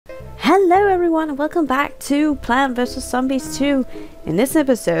Hello everyone and welcome back to Plant vs Zombies 2. In this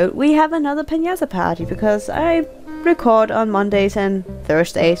episode we have another piñata party because I record on Mondays and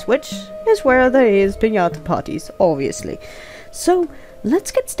Thursdays, which is where there is piñata parties, obviously. So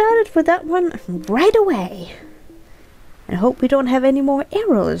let's get started with that one right away. I hope we don't have any more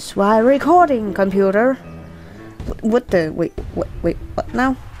errors while recording, computer. What the? Wait, what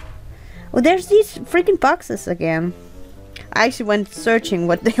now? Oh, there's these freaking boxes again. I actually went searching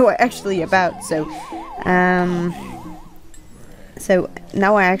what they were actually about, so now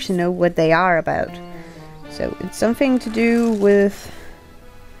I actually know what they are about. So it's something to do with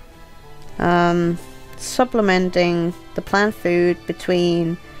supplementing the plant food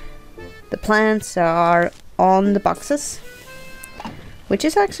between the plants that are on the boxes, which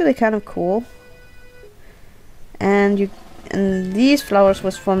is actually kind of cool. And these flowers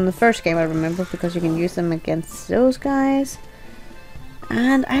was from the first game, I remember, because you can use them against those guys.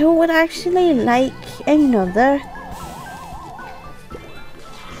 And I would actually like another.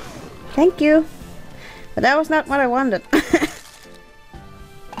 Thank you. But that was not what I wanted.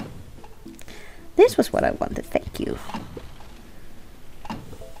 This was what I wanted, thank you.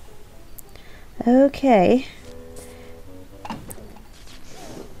 Okay.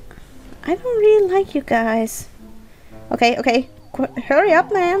 I don't really like you guys. Okay, hurry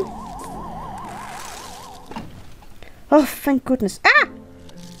up, man. Oh, thank goodness. Ah!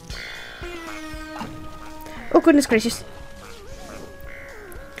 Oh, goodness gracious.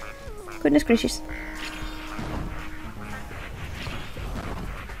 Goodness gracious.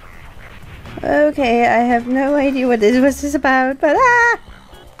 Okay, I have no idea what this was about, but ah!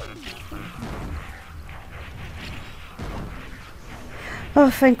 Oh,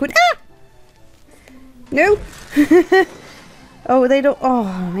 thank goodness. Ah! No! Oh, they don't. Oh,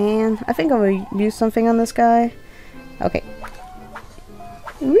 man. I think I will use something on this guy. Okay.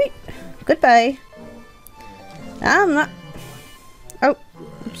 Whee! Goodbye. I'm not. Oh.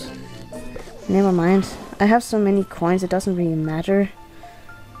 Oops. Never mind. I have so many coins, it doesn't really matter.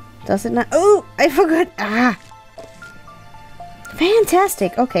 Does it not? Oh! I forgot! Ah!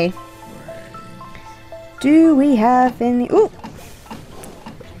 Fantastic! Okay. Do we have any. Ooh!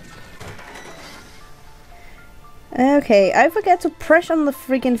 Okay, I forgot to press on the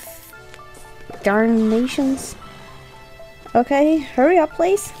freaking darnations. Okay, hurry up,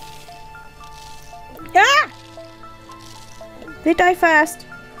 please. Ah! They die fast.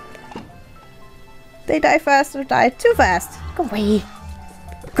 They die fast or die too fast. Go away.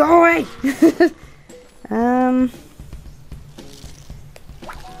 Go away.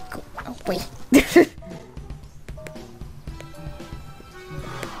 Go away.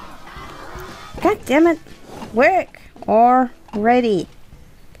 God damn it. Work already.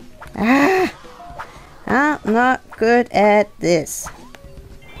 Ah! I'm not good at this.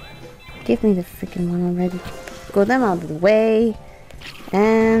 Give me the freaking one already. Go them out of the way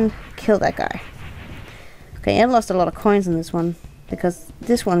and kill that guy. Okay, I lost a lot of coins in this one because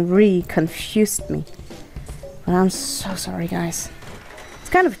this one really confused me. But I'm so sorry, guys. It's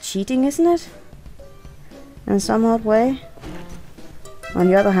kind of cheating, isn't it? In some odd way. On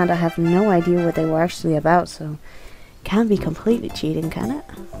the other hand, I have no idea what they were actually about, so can't be completely cheating, can it?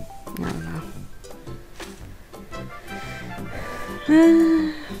 I don't know.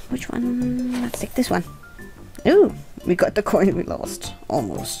 Which one? Let's take this one. Ooh, we got the coin we lost.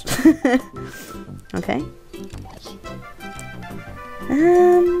 Almost. Okay.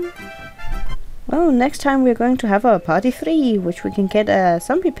 Well, next time we're going to have a party 3, which we can get a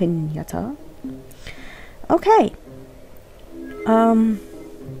zombie piñata. Okay.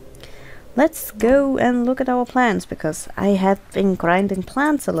 Let's go and look at our plants, because I have been grinding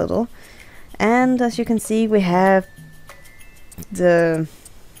plants a little, and as you can see we have the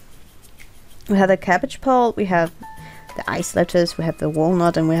cabbage pulp, we have the ice lettuce, we have the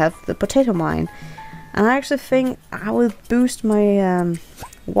walnut, and we have the potato mine. And I actually think I will boost my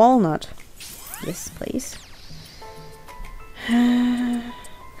walnut. Yes, please. And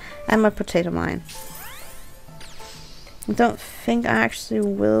my potato mine. I don't think I actually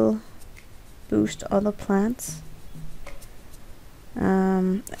will boost other plants.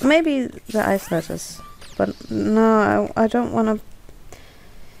 Maybe the ice lettuce, but no, I don't want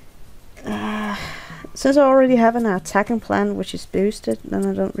to. Since I already have an attacking plant which is boosted, then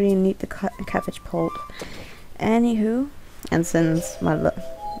I don't really need the cabbage pulp. Anywho, and since the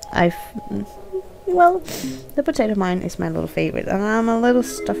potato mine is my little favorite, and I'm a little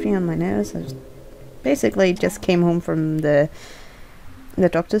stuffy on my nose. I basically just came home from the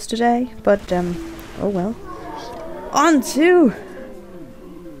doctors today, but oh well. On to.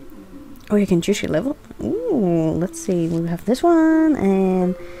 Oh, you can choose your level. Ooh, let's see. We have this one,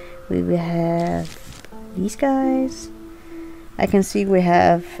 and we will have these guys. I can see we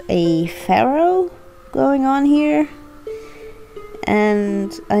have a pharaoh going on here.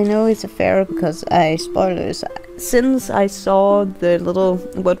 And I know it's a pharaoh because spoilers, since I saw the little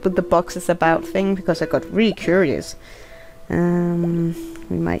what would the boxes about thing, because I got really curious. We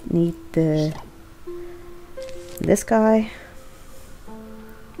might need this guy.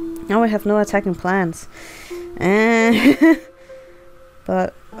 Now we have no attacking plants.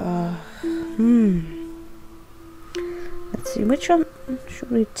 But let's see, which one should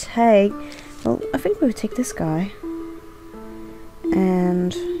we take? Well, I think we would take this guy.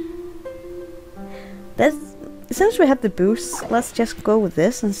 And since we have the boost, let's just go with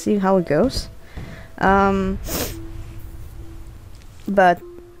this and see how it goes. But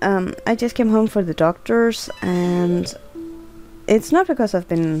I just came home for the doctors, and it's not because I've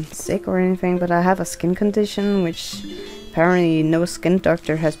been sick or anything, but I have a skin condition which apparently no skin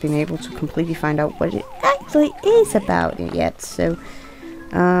doctor has been able to completely find out what it actually is about it yet. So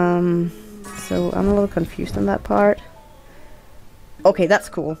I'm a little confused on that part. Okay, that's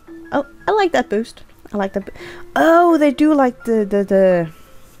cool. Oh, I like that boost. I like that. Oh, they do like the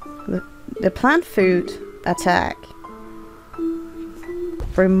plant food attack.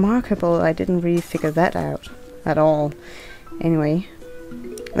 Remarkable. I didn't really figure that out at all. Anyway,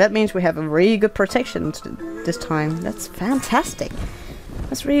 that means we have a really good protection this time. That's fantastic.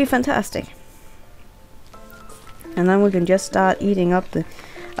 That's really fantastic. And then we can just start eating up the...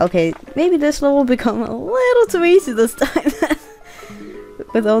 Okay, maybe this level will become a little too easy this time.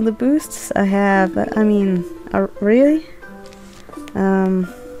 With all the boosts I have, I mean, really?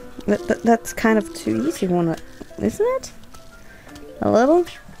 That's kind of too easy, isn't it? A little?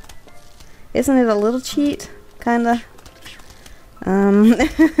 Isn't it a little cheat? Kinda?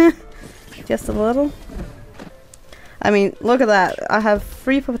 Just a little? I mean, look at that. I have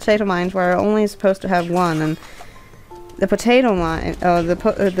 3 potato mines where I'm only supposed to have 1, and the potato mine,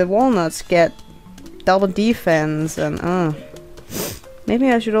 the walnuts get double defense, and maybe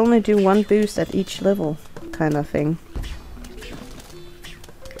I should only do 1 boost at each level, kind of thing.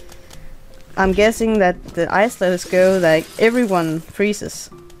 I'm guessing that the ice levels go like everyone freezes.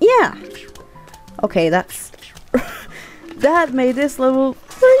 Yeah. Okay, that's that made this level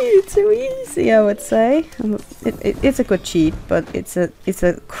way too easy, I would say. It's a good cheat, but it's a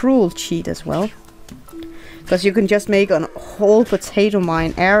cruel cheat as well. Because you can just make a whole potato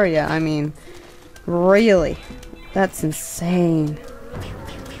mine area. I mean, really, that's insane.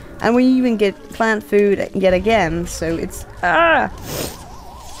 And we even get plant food yet again, so it's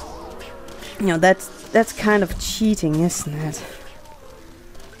you know, that's kind of cheating, isn't it?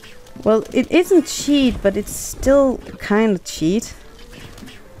 Well, it isn't cheat, but it's still kind of cheat.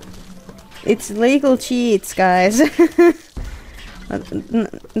 It's legal cheats, guys.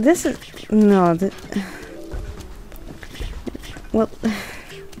 This is no. Well,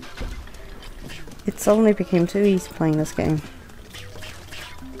 it's only became too easy playing this game.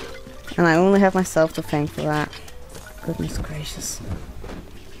 And I only have myself to thank for that. Goodness gracious.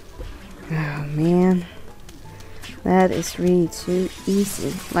 Oh man. That is really too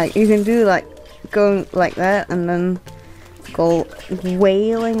easy. Like, you can do like going like that and then go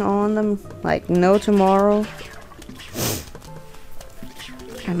wailing on them like no tomorrow.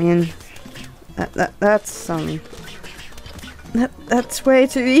 I mean, that's way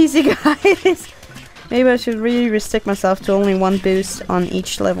too easy, guys. Maybe I should really restrict myself to only 1 boost on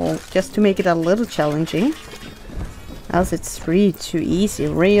each level, just to make it a little challenging. Else it's really too easy,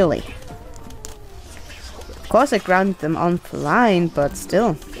 really. Of course I grounded them offline, but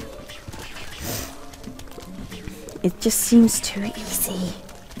still. It just seems too easy.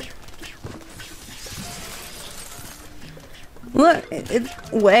 Look,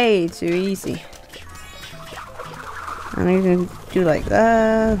 it's way too easy. And you can do like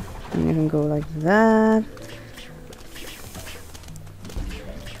that. And you can go like that.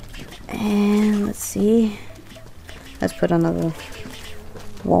 And let's see. Let's put another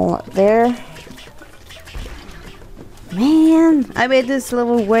walnut there. Man, I made this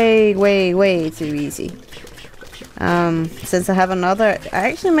level way too easy. Since I have I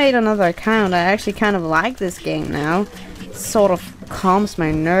actually made another account. I actually kind of like this game now. It sort of calms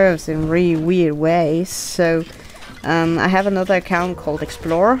my nerves in really weird ways. So, I have another account called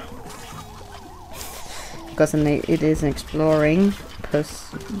Explorer. Because it is exploring, because,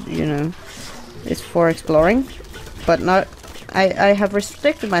 you know, it's for exploring. But not, I have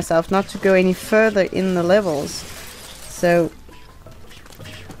restricted myself not to go any further in the levels. So,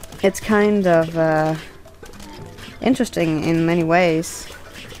 it's kind of, interesting in many ways.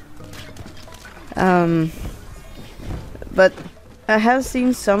 But I have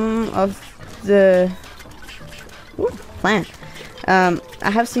seen some of the plant. I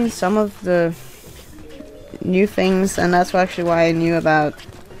have seen some of the new things, and that's actually why I knew about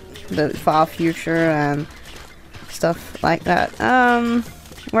the far future and stuff like that.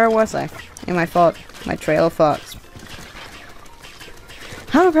 Where was I? In my trail of thoughts.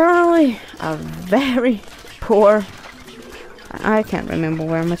 I'm apparently a very poor... I can't remember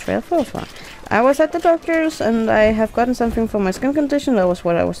where my trail of thoughts was. I was at the doctor's and I have gotten something for my skin condition. That was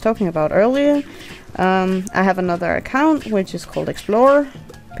what I was talking about earlier. I have another account which is called Explorer,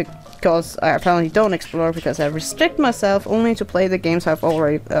 because I apparently don't explore because I restrict myself only to play the games I've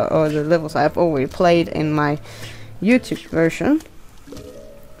already or the levels I've already played in my YouTube version,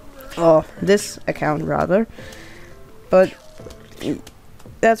 or this account rather. But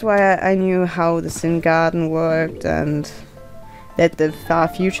that's why I knew how the Sin Garden worked and that the far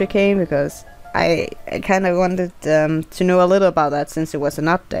future came, because I kind of wanted to know a little about that since it was an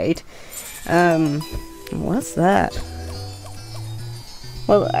update. What's that?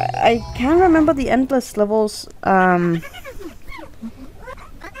 Well, I can't remember the endless levels, and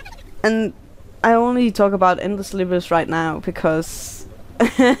I only talk about endless levels right now because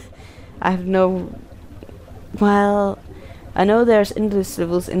I have no... Well, I know there's endless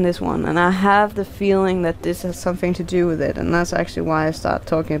levels in this one, and I have the feeling that this has something to do with it, and that's actually why I start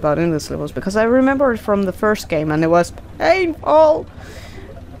talking about endless levels, because I remember it from the first game and it was painful.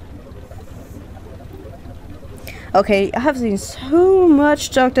 Okay, I have seen so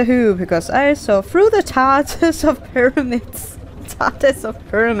much Doctor Who because I saw through the TARDIS of pyramids. TARDIS of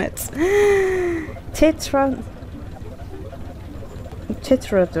pyramids. Tetradrons.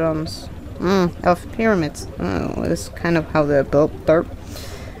 Of pyramids. Oh, this is kind of how they're built.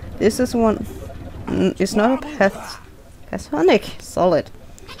 This is one. It's not a pathonic solid.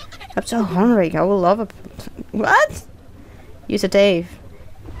 I'm so hungry. I will love a... What? Use a Dave.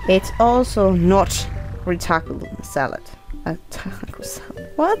 It's also not taco salad. A taco salad.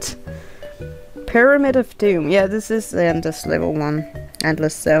 What? Pyramid of Doom. Yeah, this is the endless level 1.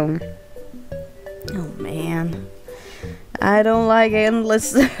 Endless zone. Oh man. I don't like endless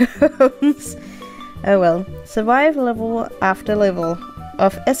zones. Oh well. Survive level after level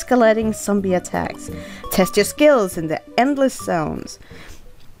of escalating zombie attacks. Test your skills in the endless zones.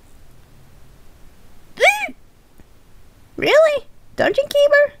 Really? Dungeon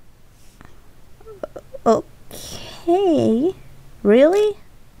Keeper? Okay. Really?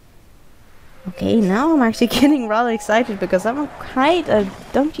 Okay, now I'm actually getting rather excited because I'm quite a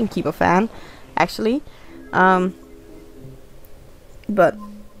Dungeon Keeper fan, actually. But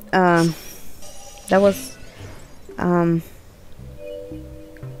that was I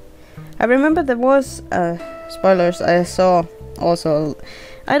remember there was spoilers I saw also.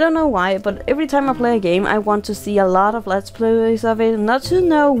 I don't know why, but every time I play a game I want to see a lot of let's plays of it, not to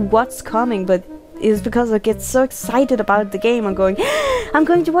know what's coming, but it's because I get so excited about the game. I'm going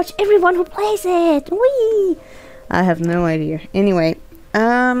to watch everyone who plays it. Whee! I have no idea. Anyway,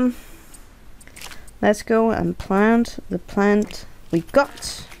 let's go and plant the plant we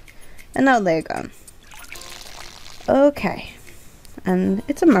got, and now they're gone. Okay, and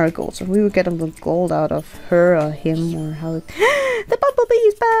it's a marigold, so we will get a little gold out of her or him or how. The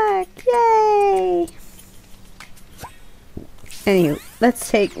bumblebee's back! Yay! Anywho, let's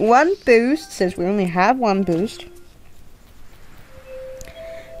take one boost since we only have one boost,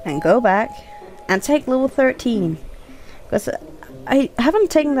 and go back and take level 13 because I haven't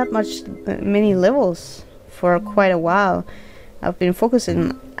taken that many levels for quite a while. I've been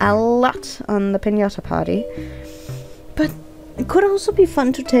focusing a lot on the Pinata Party, but it could also be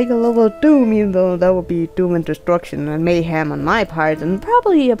fun to take a level of Doom, even though that would be Doom and Destruction and Mayhem on my part, and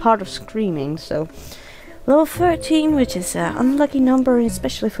probably a part of Screaming, so level 13, which is an unlucky number,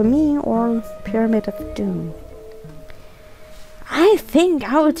 especially for me, or Pyramid of Doom. I think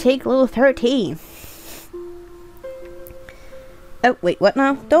I would take level 13. Oh, wait, what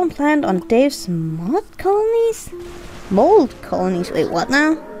now? Don't plant on Dave's mold colonies? Mold colonies? Wait, what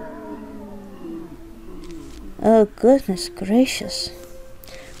now? Oh, goodness gracious.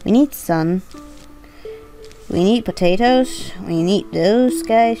 We need sun. We need potatoes. We need those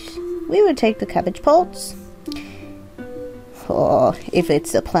guys. We would take the cabbage pods. Oh, if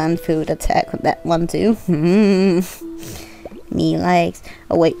it's a plant food attack with that one too. Me likes.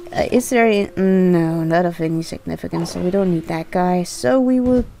 Oh wait, is there no, not of any significance, so we don't need that guy, so we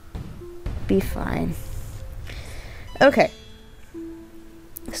will be fine. Okay.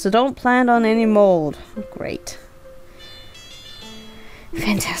 So don't plant on any mold. Great.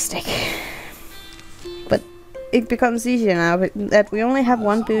 Fantastic. But it becomes easier now, but that we only have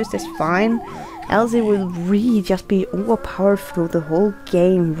one boost is fine. else it will really just be overpowered through the whole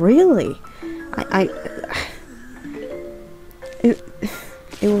game. Really, it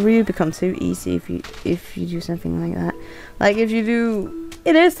will really become too easy if you do something like that. Like if you do,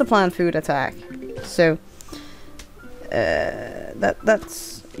 it is the plant food attack, so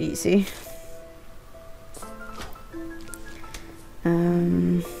that's easy.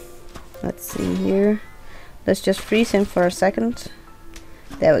 Let's see here. Let's just freeze him for a second.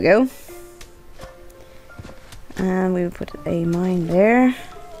 There we go. And we will put a mine there.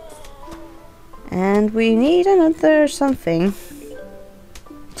 And we need another something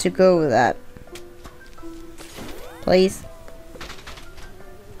to go with that. Please.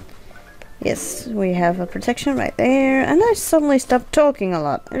 Yes, we have a protection right there. And I suddenly stopped talking a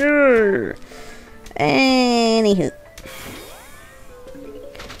lot. Urgh. Anywho.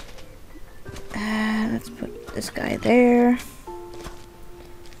 Let's put this guy there.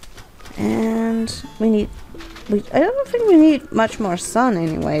 And we need... I don't think we need much more sun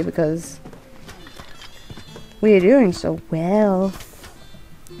anyway, because we are doing so well.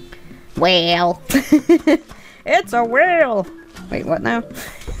 Well. It's a whale! Wait, what now?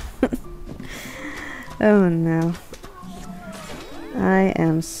 Oh no. I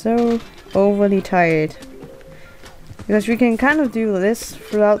am so overly tired. Because we can kind of do this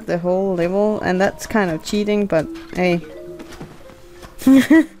throughout the whole level, and that's kind of cheating, but hey.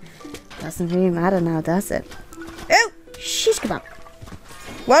 Doesn't really matter now, does it? Oh! Sheesh kebab!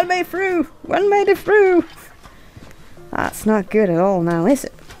 One made through! One made it through! That's not good at all now, is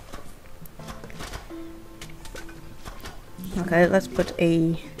it? Okay, let's put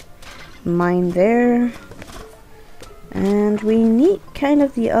a mine there. And we need kind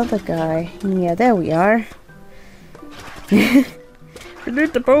of the other guy. Yeah, there we are. We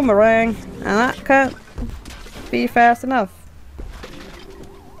need the boomerang, and that can't be fast enough.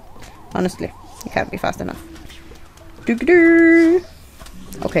 Honestly, it can't be fast enough. Doo-doo-doo.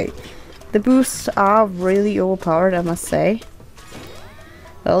 Okay, the boosts are really overpowered, I must say.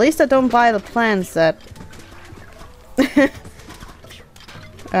 But at least I don't buy the plants that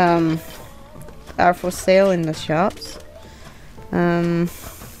are for sale in the shops.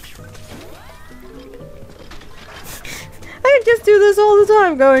 I just do this all the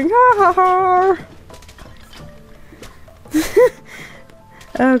time, going ha ha ha.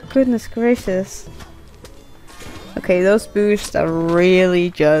 Oh goodness gracious. Okay, those boosts are really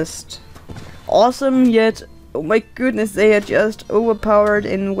just awesome, yet oh my goodness, they are just overpowered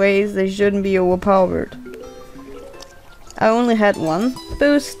in ways they shouldn't be overpowered. I only had one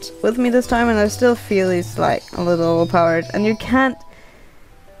boost with me this time, and I still feel it's like a little overpowered, and you can't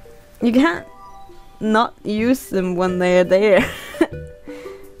not use them when they're there.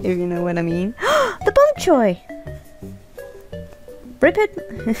 If you know what I mean. The bok choy!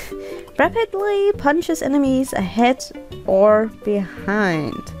 Rapidly punches enemies ahead or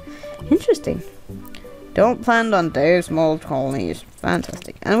behind. Interesting. Don't plant on Dave's mold colonies.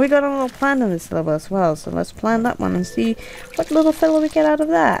 Fantastic. And we got a little plant in this level as well, so let's plant that one and see what little fella we get out of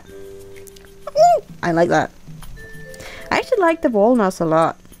that. Ooh, I like that. I actually like the walnuts a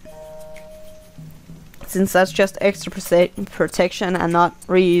lot, since that's just extra protection and not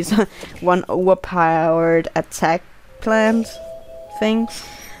really one overpowered attack plant thing.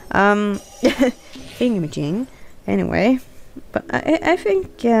 Thingamajig. Anyway, but I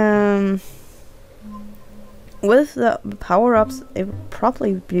think with the power-ups, it would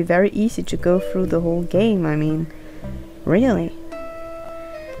probably be very easy to go through the whole game. I mean, really.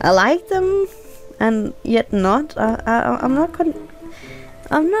 I like them, and yet not. I'm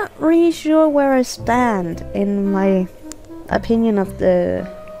not really sure where I stand in my opinion of the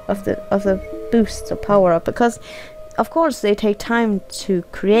boosts or power-up, because of course they take time to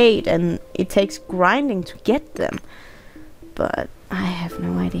create and it takes grinding to get them. But I have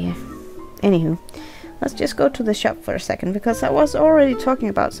no idea. Anywho. Let's just go to the shop for a second, because I was already talking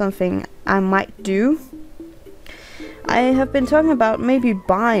about something I might do. I have been talking about maybe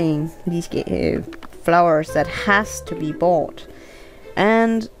buying these flowers that has to be bought.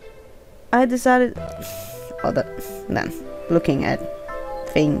 And I decided, then looking at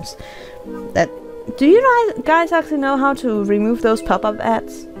things, that do you guys actually know how to remove those pop-up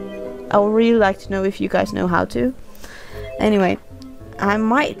ads? I would really like to know if you guys know how to. Anyway, I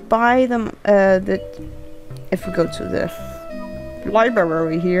might buy them, if we go to the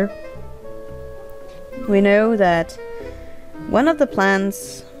library here. We know that one of the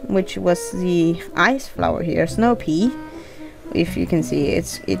plants, which was the ice flower here, snow pea, if you can see,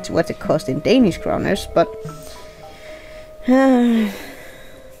 it's what it cost in Danish kroners, but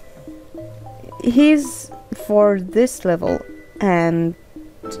he's for this level, and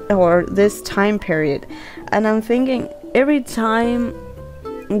or this time period, and I'm thinking every time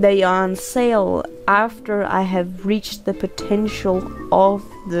they are on sale after I have reached the potential of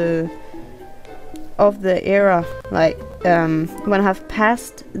the era, like when I have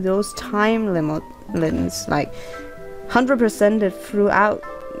passed those time limits, like 100% it throughout,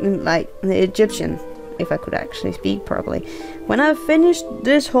 like the Egyptian, if I could actually speak properly. When I finished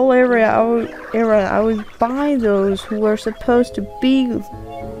this whole area, I would buy those who were supposed to be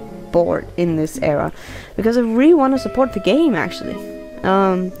bored in this era, because I really want to support the game actually.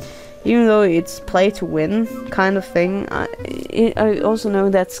 Even though it's play to win kind of thing, I also know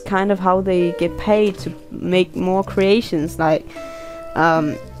that's kind of how they get paid to make more creations, like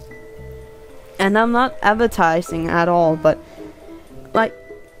and I'm not advertising at all, but like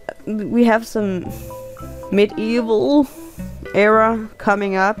we have some medieval era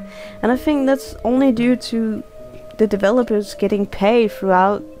coming up, and I think that's only due to the developers getting paid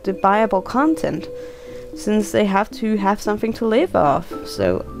throughout the buyable content, since they have to have something to live off.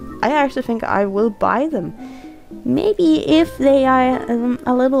 So I actually think I will buy them. Maybe if they are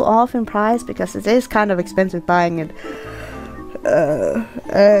a little off in price, because it is kind of expensive buying it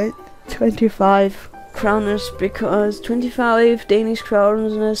 25 kroners, because 25 Danish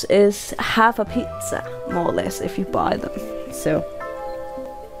kroners is half a pizza, more or less, if you buy them. So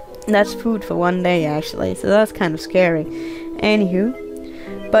that's food for one day actually, so that's kind of scary. Anywho,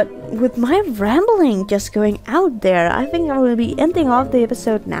 but with my rambling just going out there, I think I will be ending off the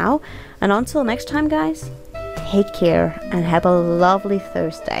episode now. And until next time guys, take care and have a lovely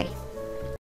Thursday.